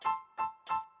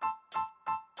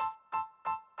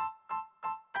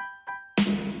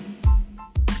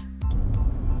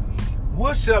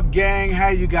What's up, gang? How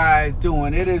you guys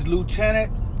doing? It is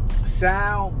Lieutenant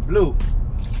Sal Blue,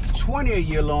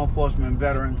 20-year law enforcement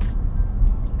veteran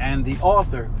and the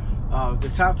author of the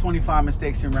top 25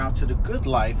 mistakes en route to the good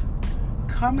life,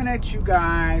 coming at you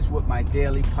guys with my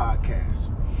daily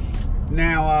podcast.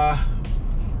 Now,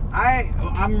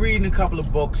 I'm reading a couple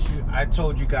of books I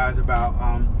told you guys about.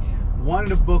 One of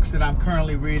the books that I'm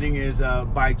currently reading is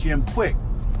by Jim Kwik,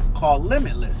 called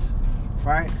Limitless,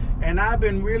 right? And I've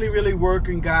been really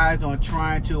working, guys, on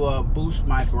trying to boost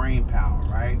my brain power,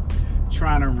 right?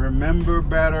 Trying to remember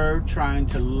better, trying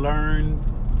to learn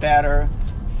better,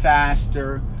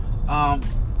 faster. And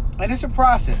it's a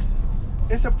process.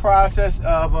 It's a process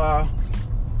of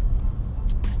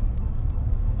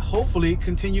hopefully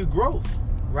continued growth,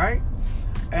 right?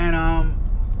 And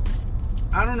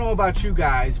I don't know about you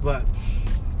guys, but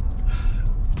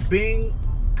being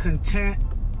content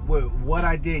with what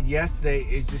I did yesterday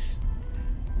is just,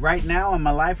 right now in my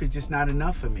life, is just not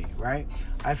enough for me, right?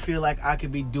 I feel like I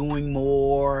could be doing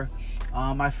more.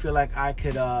 I feel like I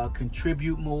could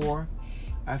contribute more.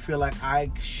 I feel like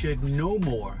I should know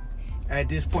more at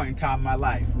this point in time in my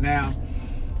life. Now,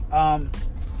 I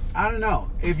don't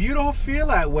know. If you don't feel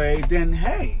that way, then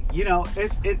hey,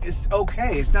 it's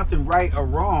okay. It's nothing right or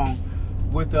wrong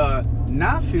with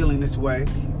not feeling this way.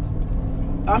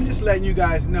 I'm just letting you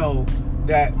guys know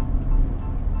that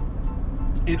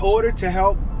in order to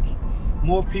help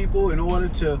more people, in order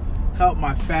to help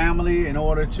my family, in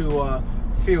order to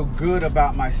feel good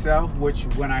about myself, which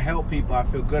when I help people, I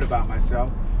feel good about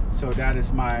myself. So that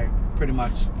is pretty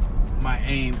much my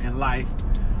aim in life.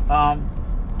 I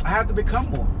have to become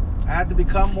more. I have to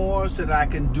become more so that I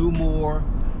can do more,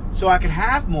 so I can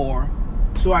have more,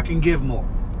 so I can give more.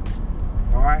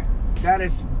 All right? That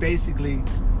is basically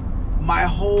my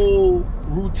whole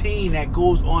routine that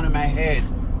goes on in my head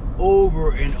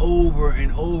over and over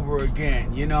and over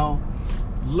again.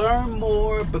 Learn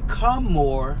more, become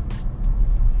more,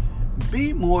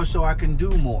 be more so I can do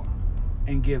more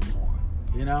and give more,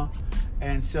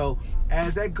 And so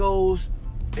as that goes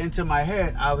into my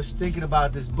head, I was thinking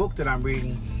about this book that I'm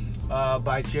reading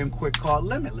by Jim Kwik called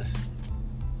Limitless,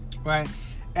 right?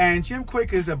 And Jim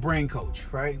Kwik is a brain coach,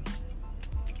 right?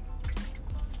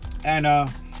 And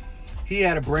he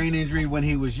had a brain injury when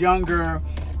he was younger,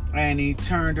 and he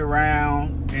turned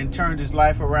around and turned his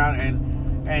life around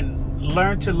and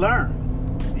learned to learn,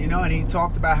 and he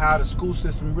talked about how the school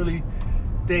system really,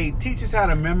 they teach us how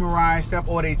to memorize stuff,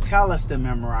 or they tell us to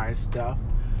memorize stuff,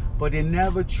 but they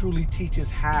never truly teach us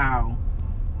how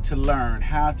to learn,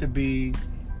 how to be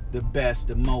the best,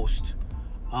 the most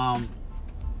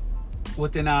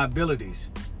within our abilities.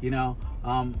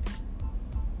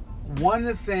 One of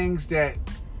the things that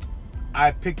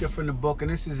I picked up from the book,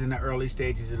 and this is in the early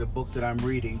stages of the book that I'm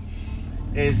reading,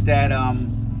 is that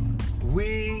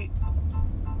we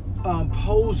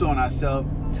pose on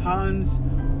ourselves tons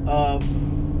of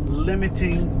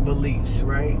limiting beliefs,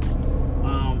 right?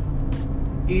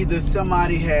 Either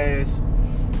somebody has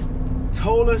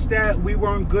told us that we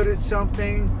weren't good at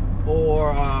something,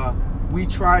 or we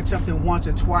tried something once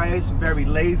or twice very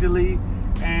lazily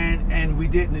and we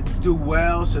didn't do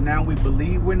well, so now we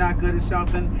believe we're not good at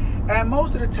something. And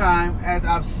most of the time, as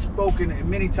I've spoken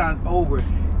many times over,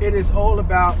 it is all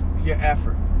about your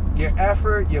effort,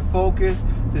 your focus,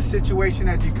 the situation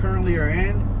that you currently are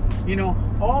in.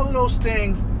 All of those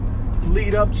things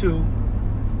lead up to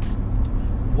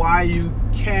why you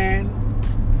can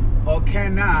or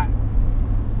cannot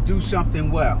do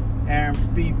something well and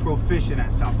be proficient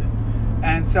at something.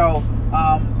 And so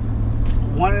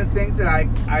one of the things that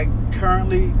I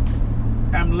currently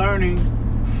am learning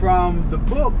from the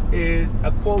book is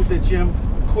a quote that Jim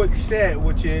Kwik said,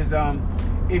 which is,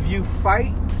 if you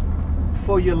fight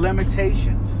for your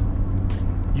limitations,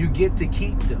 you get to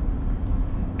keep them.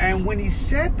 And when he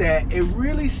said that, it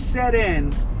really set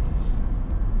in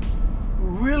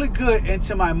really good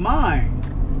into my mind.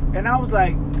 And I was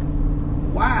like,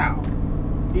 wow,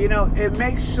 it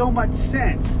makes so much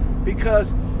sense,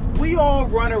 because we all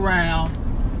run around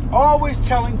always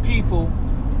telling people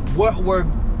what we're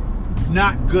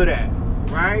not good at,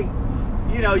 right?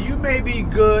 You may be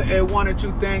good at one or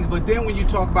two things, but then when you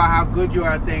talk about how good you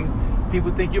are at things,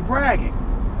 people think you're bragging,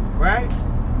 right?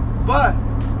 But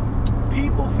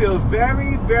people feel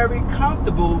very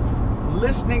comfortable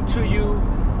listening to you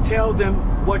tell them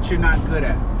what you're not good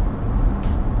at.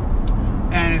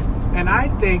 And I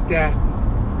think that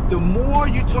the more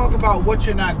you talk about what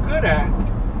you're not good at,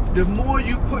 the more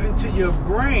you put into your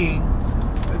brain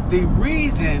the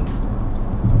reason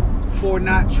for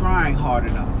not trying hard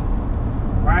enough,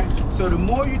 right? So the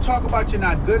more you talk about you're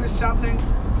not good at something,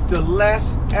 the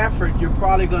less effort you're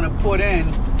probably going to put in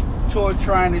toward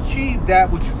trying to achieve that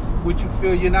which you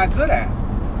feel you're not good at,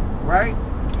 right?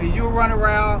 And you'll run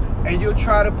around and you'll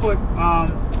try to put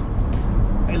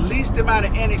at least the amount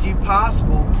of energy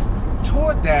possible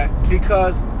toward that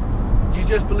because you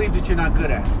just believe that you're not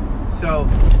good at it. So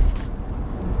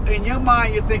in your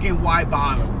mind, you're thinking, why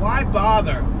bother? Why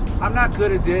bother? I'm not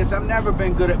good at this. I've never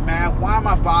been good at math. Why am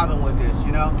I bothering with this,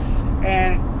 you know?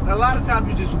 And a lot of times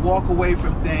you just walk away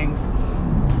from things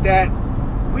that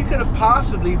we could have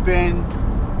possibly been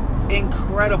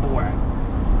incredible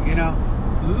at, you know?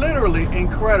 Literally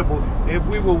incredible if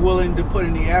we were willing to put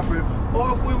in the effort,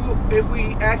 or if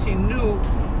we actually knew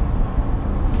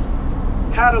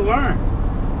how to learn.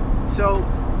 So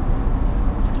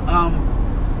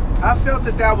I felt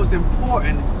that was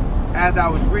important as I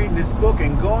was reading this book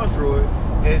and going through it,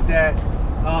 is that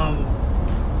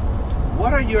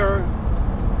what are your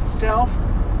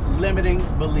self-limiting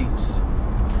beliefs?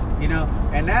 You know,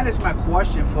 and that is my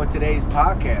question for today's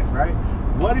podcast, right?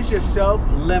 What is your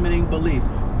self-limiting belief?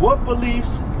 What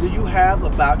beliefs do you have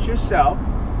about yourself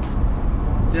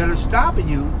that are stopping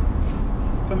you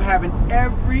from having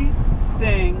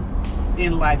everything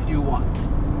in life you want?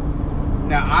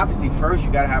 Now, obviously, first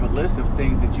you got to have a list of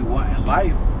things that you want in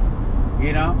life.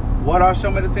 You know, what are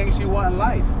some of the things you want in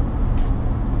life?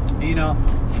 You know,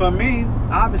 for me,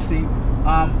 obviously,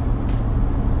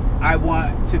 I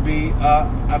want to be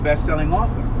a best-selling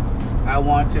author. I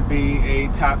want to be a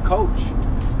top coach.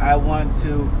 I want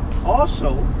to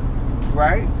also,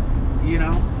 right, you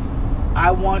know,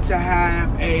 I want to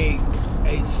have a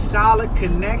solid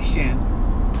connection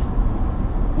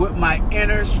with my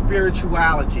inner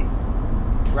spirituality,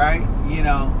 right? You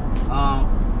know,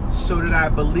 so that I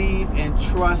believe and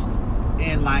trust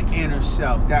in my inner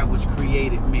self, that which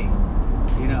created me,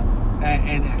 you know,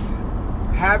 and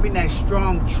having that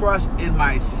strong trust in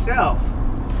myself,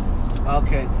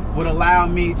 okay, would allow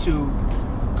me to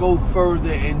go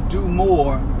further and do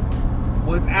more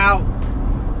without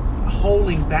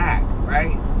holding back,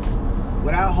 right?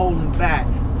 Without holding back.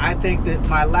 I think that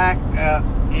my lack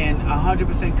in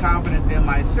 100% confidence in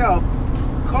myself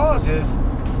causes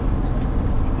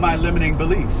my limiting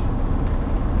beliefs,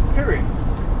 period.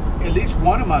 At least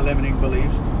one of my limiting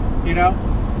beliefs, you know.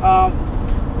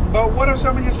 But what are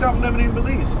some of your self-limiting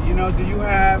beliefs? You know, do you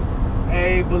have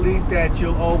a belief that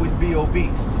you'll always be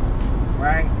obese,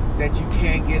 right? That you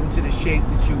can't get into the shape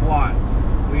that you want,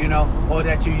 you know, or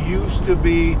that you used to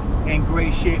be in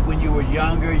great shape when you were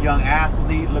younger, young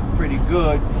athlete, looked pretty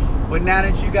good, but now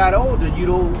that you got older,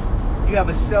 you have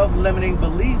a self-limiting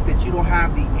belief that you don't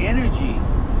have the energy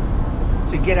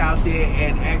to get out there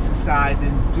and exercise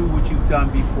and do what you've done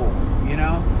before, you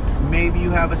know? Maybe you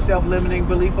have a self-limiting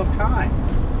belief of time,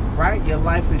 right? Your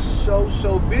life is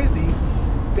so busy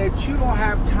that you don't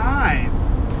have time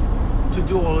to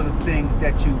do all of the things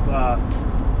that you've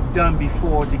done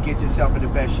before to get yourself in the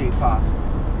best shape possible,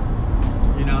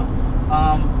 you know?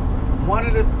 One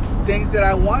of the things that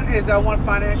I want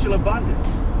financial abundance,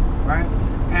 right?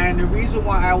 And the reason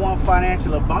why I want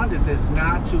financial abundance is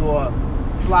not to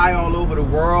fly all over the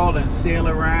world and sail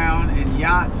around in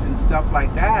yachts and stuff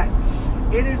like that.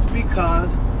 It is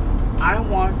because I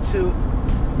want to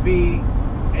be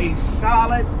a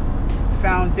solid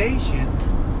foundation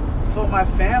for my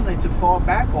family to fall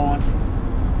back on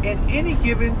in any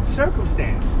given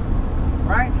circumstance,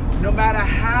 right? No matter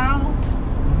how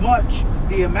much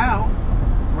the amount,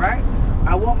 right?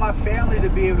 I want my family to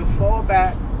be able to fall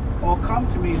back or come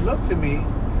to me, look to me,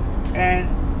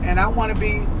 and I want to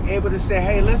be able to say,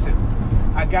 hey, listen,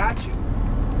 I got you.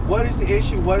 What is the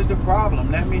issue? What is the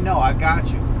problem? Let me know. I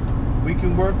got you. We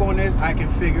can work on this. I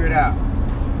can figure it out.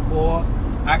 Or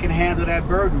I can handle that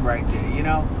burden right there, you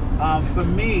know? For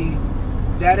me,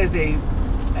 that is a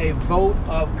vote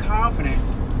of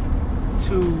confidence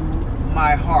to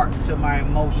my heart, to my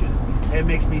emotions. It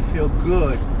makes me feel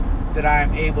good that I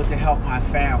am able to help my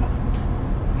family,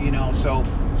 you know? So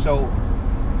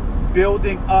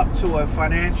building up to a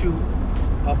financial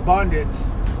abundance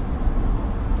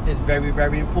is very,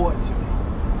 very important to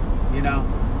me, you know?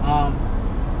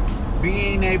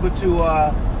 Being able to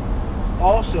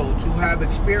also to have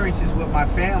experiences with my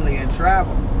family and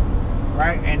travel,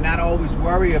 right? And not always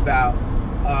worry about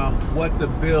what the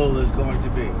bill is going to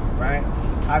be, right?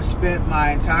 I've spent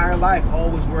my entire life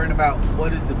always worrying about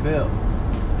what is the bill?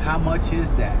 How much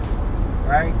is that,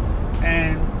 right?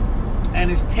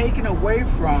 And it's taken away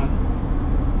from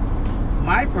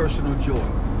my personal joy,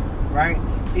 right?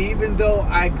 Even though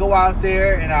I go out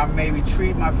there and I maybe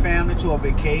treat my family to a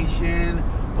vacation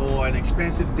or an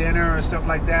expensive dinner or stuff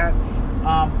like that,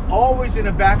 always in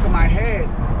the back of my head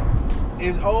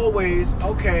is always,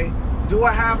 okay, do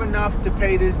I have enough to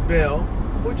pay this bill?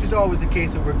 Which is always the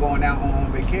case if we're going out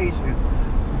on vacation.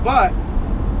 But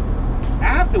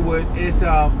afterwards, it's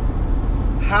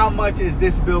how much is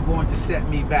this bill going to set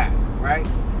me back, right?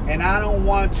 And I don't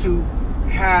want to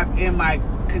have in my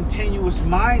continuous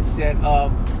mindset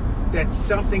of that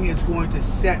something is going to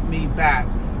set me back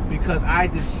because I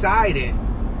decided,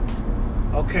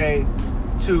 okay,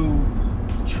 to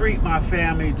treat my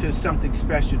family to something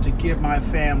special, to give my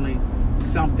family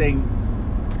something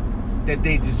that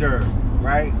they deserve,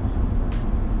 right?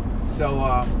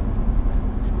 So,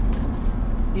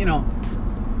 you know,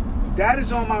 that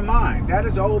is on my mind. That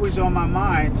is always on my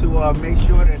mind to make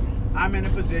sure that I'm in a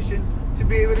position to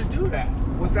be able to do that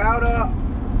without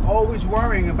always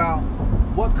worrying about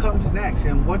what comes next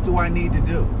and what do I need to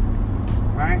do,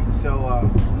 right? So,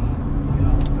 you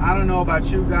know, I don't know about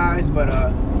you guys, but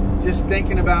just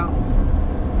thinking about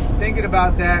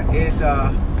that is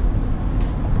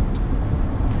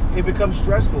it becomes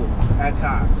stressful at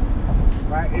times,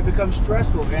 right? It becomes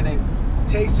stressful and it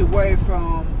takes away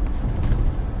from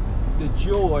the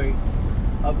joy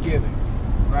of giving,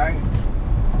 right?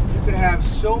 You could have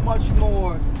so much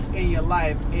more in your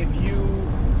life if you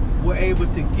were able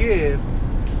to give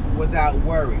without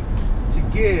worry, to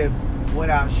give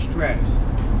without stress,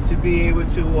 to be able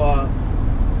to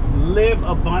live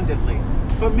abundantly.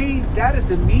 For me, that is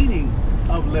the meaning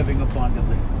of living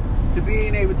abundantly. To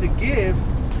being able to give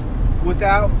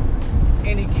without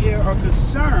any care or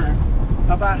concern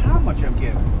about how much I'm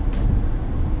giving.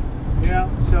 You know,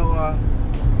 so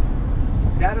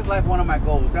that is like one of my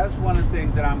goals. That's one of the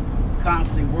things that I'm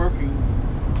constantly working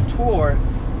toward.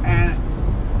 And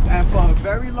for a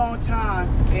very long time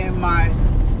in my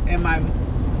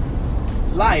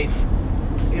life,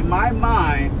 in my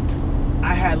mind,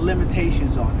 I had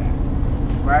limitations on that,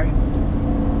 right?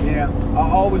 You know, I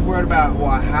always worried about,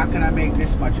 well, how can I make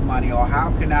this much money, or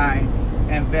how can I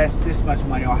invest this much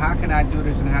money, or how can I do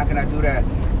this and how can I do that?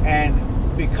 And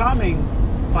becoming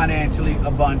financially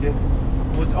abundant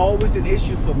was always an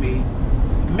issue for me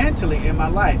mentally in my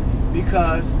life,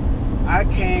 because I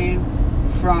came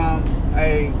from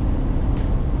a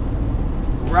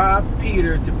rob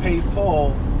Peter to pay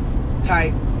Paul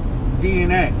type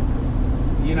DNA,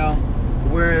 you know,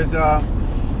 whereas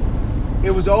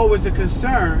it was always a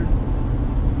concern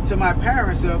to my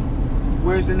parents of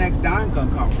where's the next dime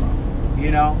gonna come from, you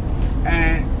know.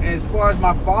 And as far as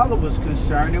my father was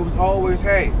concerned, it was always,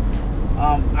 hey,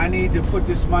 I need to put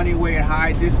this money away and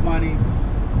hide this money,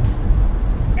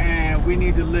 and we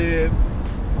need to live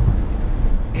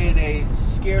in a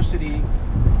scarcity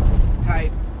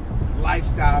type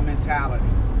lifestyle mentality.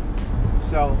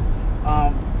 So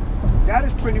that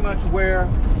is pretty much where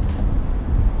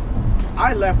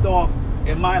I left off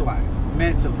in my life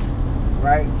mentally,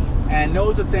 right? And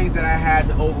those are things that I had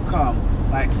to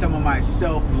overcome, like some of my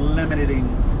self-limiting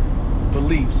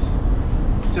beliefs.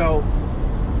 So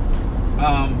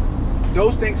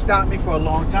those things stopped me for a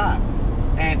long time,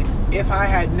 and if I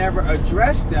had never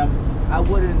addressed them, I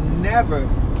would have never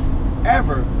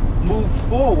ever moved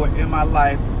forward in my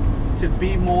life to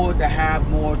be more, to have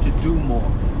more, to do more.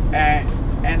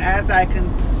 And as I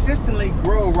consistently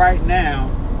grow right now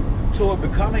toward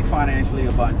becoming financially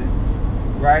abundant,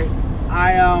 right,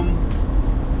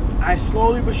 I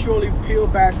slowly but surely peel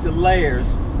back the layers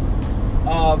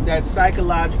of that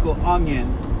psychological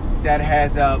onion that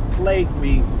has plagued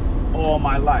me all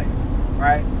my life,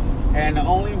 right? And the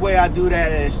only way I do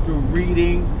that is through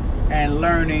reading and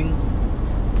learning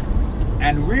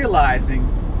and realizing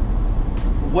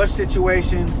what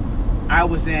situation I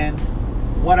was in,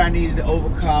 what I needed to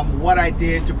overcome, what I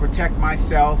did to protect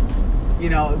myself. You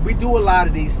know, we do a lot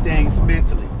of these things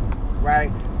mentally,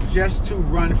 right? Just to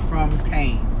run from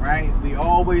pain, right? We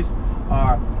always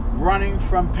are running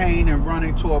from pain and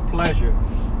running toward pleasure.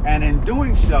 And in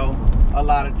doing so, a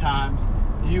lot of times,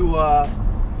 you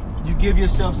give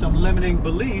yourself some limiting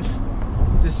beliefs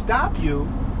to stop you,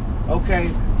 okay,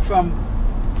 from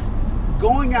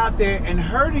going out there and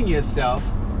hurting yourself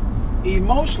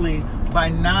emotionally by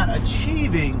not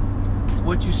achieving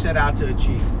what you set out to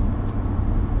achieve.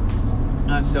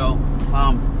 And so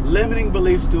limiting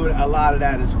beliefs do a lot of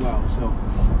that as well. So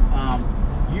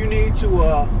you need to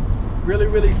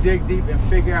really dig deep and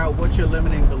figure out what your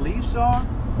limiting beliefs are.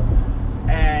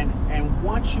 And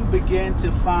once you begin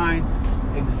to find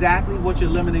exactly what your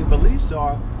limiting beliefs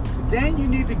are, then you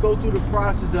need to go through the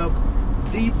process of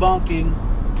debunking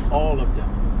all of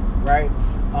them, right?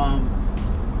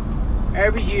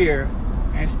 Every year,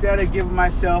 instead of giving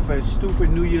myself a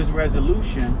stupid New Year's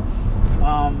resolution,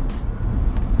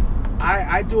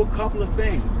 I do a couple of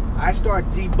things. I start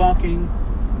debunking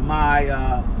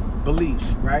my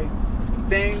beliefs, right?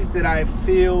 Things that I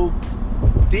feel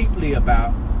deeply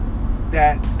about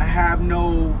that I have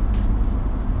no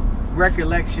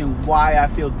recollection why I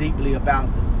feel deeply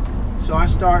about them. So I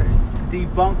start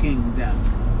debunking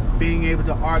them, being able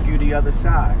to argue the other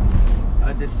side.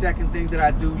 The second thing that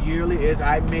I do yearly is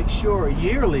I make sure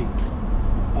yearly,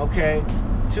 okay,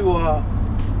 to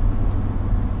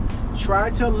try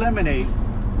to eliminate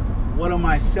one of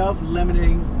my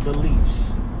self-limiting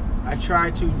beliefs. I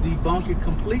try to debunk it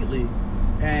completely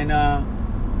and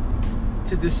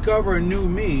to discover a new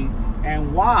me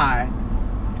and why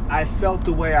I felt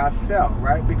the way I felt,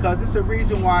 right? Because it's a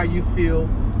reason why you feel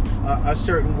a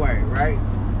certain way, right?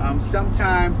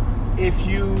 Sometimes if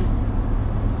you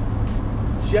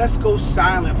just go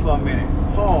silent for a minute,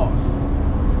 pause,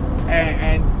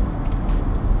 and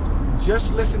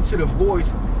just listen to the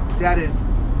voice that is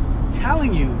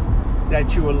telling you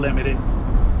that you are limited,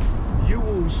 you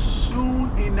will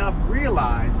soon enough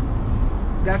realize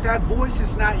that that voice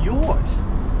is not yours,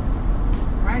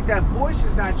 right? That voice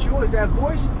is not yours. That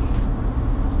voice,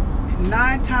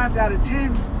 9 times out of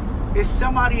 10, is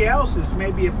somebody else's.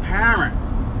 Maybe a parent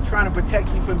trying to protect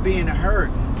you from being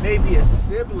hurt. Maybe a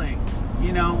sibling,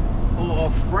 you know, or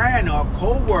a friend or a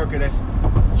co-worker that's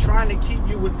trying to keep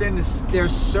you within their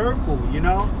circle, you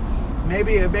know.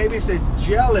 Maybe it's a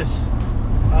jealous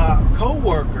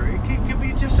co-worker. It could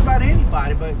be just about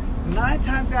anybody, but 9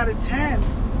 times out of 10,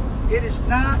 it is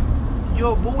not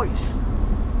your voice,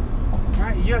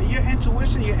 right? Your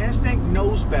intuition, your instinct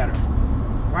knows better,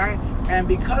 right? And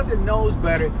because it knows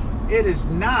better, it is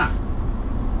not,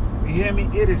 you hear me?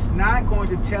 It is not going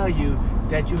to tell you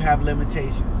that you have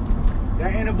limitations.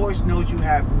 That inner voice knows you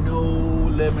have no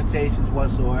limitations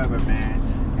whatsoever, man.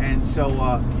 And so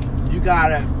you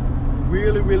gotta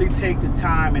really take the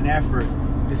time and effort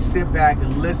to sit back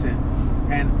and listen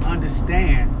and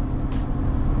understand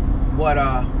what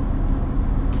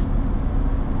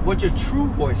your true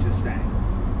voice is saying.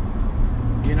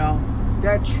 You know,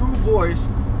 that true voice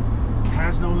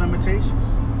has no limitations,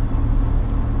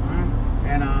 right?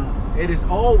 And it is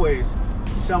always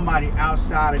somebody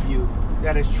outside of you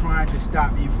that is trying to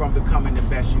stop you from becoming the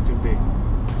best you can be.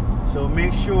 So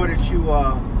make sure that you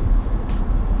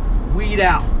weed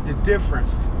out the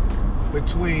difference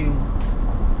between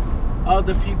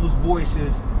other people's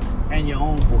voices and your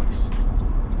own voice,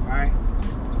 right?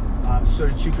 So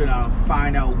that you can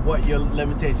find out what your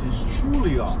limitations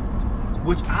truly are,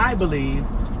 which I believe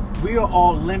we are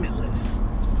all limitless.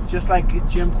 Just like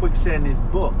Jim Quick said in his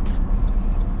book,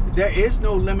 there is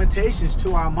no limitations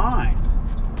to our minds.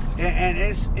 And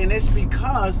it's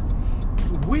because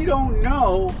we don't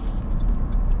know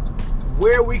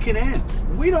where we can end.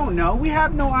 We don't know. We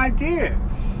have no idea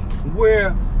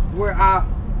where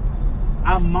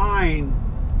our mind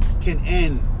can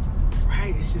end.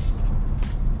 Right? It's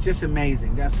just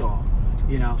amazing. That's all.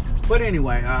 You know. But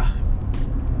anyway,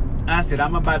 I said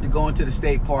I'm about to go into the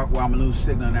state park where I'm gonna lose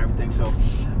signal and everything. So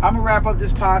I'm gonna wrap up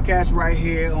this podcast right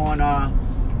here on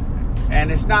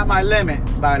and it's not my limit,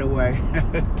 by the way.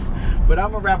 But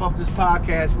I'm gonna wrap up this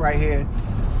podcast right here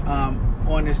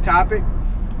on this topic,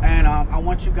 and I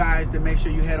want you guys to make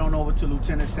sure you head on over to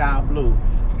Lieutenant Sal Blue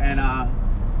and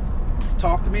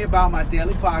talk to me about my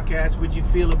daily podcast. What you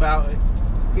feel about it,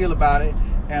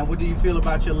 and what do you feel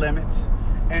about your limits?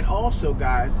 And also,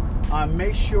 guys,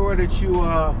 make sure that you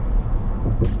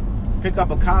pick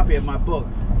up a copy of my book,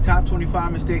 Top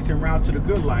 25 Mistakes En Route to the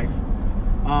Good Life,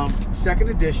 second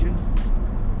edition,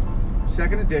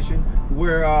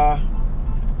 where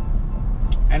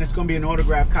and it's gonna be an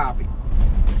autographed copy.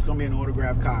 It's gonna be an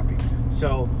autographed copy.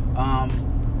 So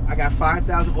I got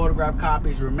 5,000 autographed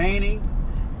copies remaining,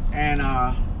 and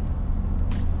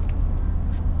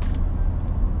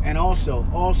also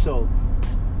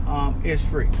it's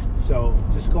free. So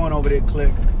just go on over there,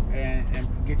 click and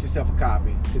get yourself a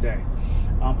copy today.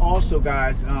 Also,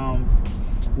 guys,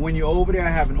 when you're over there, I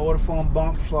have an order form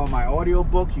bump for my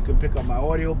audiobook. You can pick up my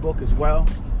audiobook as well.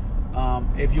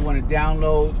 If you want to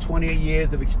download 20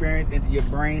 years of experience into your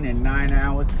brain in 9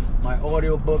 hours, my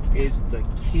audiobook is the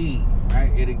key,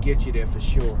 right? It'll get you there for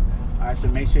sure. All right, so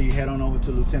make sure you head on over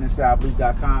to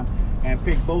lieutenantsalblue.com and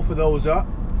pick both of those up.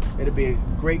 It'll be a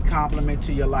great compliment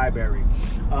to your library.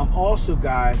 Also,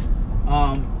 guys,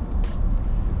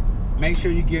 make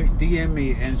sure you DM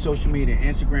me in social media,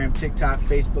 Instagram, TikTok,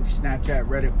 Facebook, Snapchat,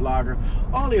 Reddit, Blogger,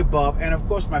 all the above, and of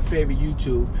course my favorite,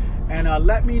 YouTube. And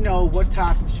let me know what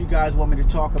topics you guys want me to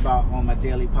talk about on my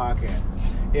daily podcast.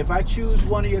 If I choose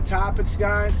one of your topics,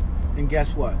 guys, then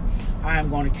guess what? I am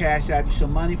going to cash out you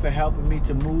some money for helping me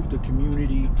to move the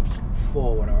community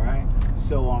forward, all right?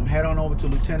 So head on over to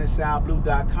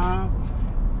lieutenantsalblue.com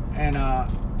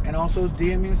and also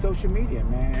DM me on social media,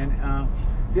 man. And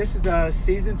this is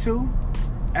season 2,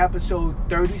 episode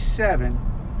 37.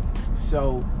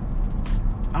 So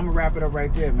I'm gonna wrap it up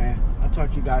right there, man. I'll talk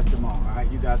to you guys tomorrow. All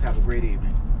right, you guys have a great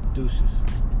evening. Deuces.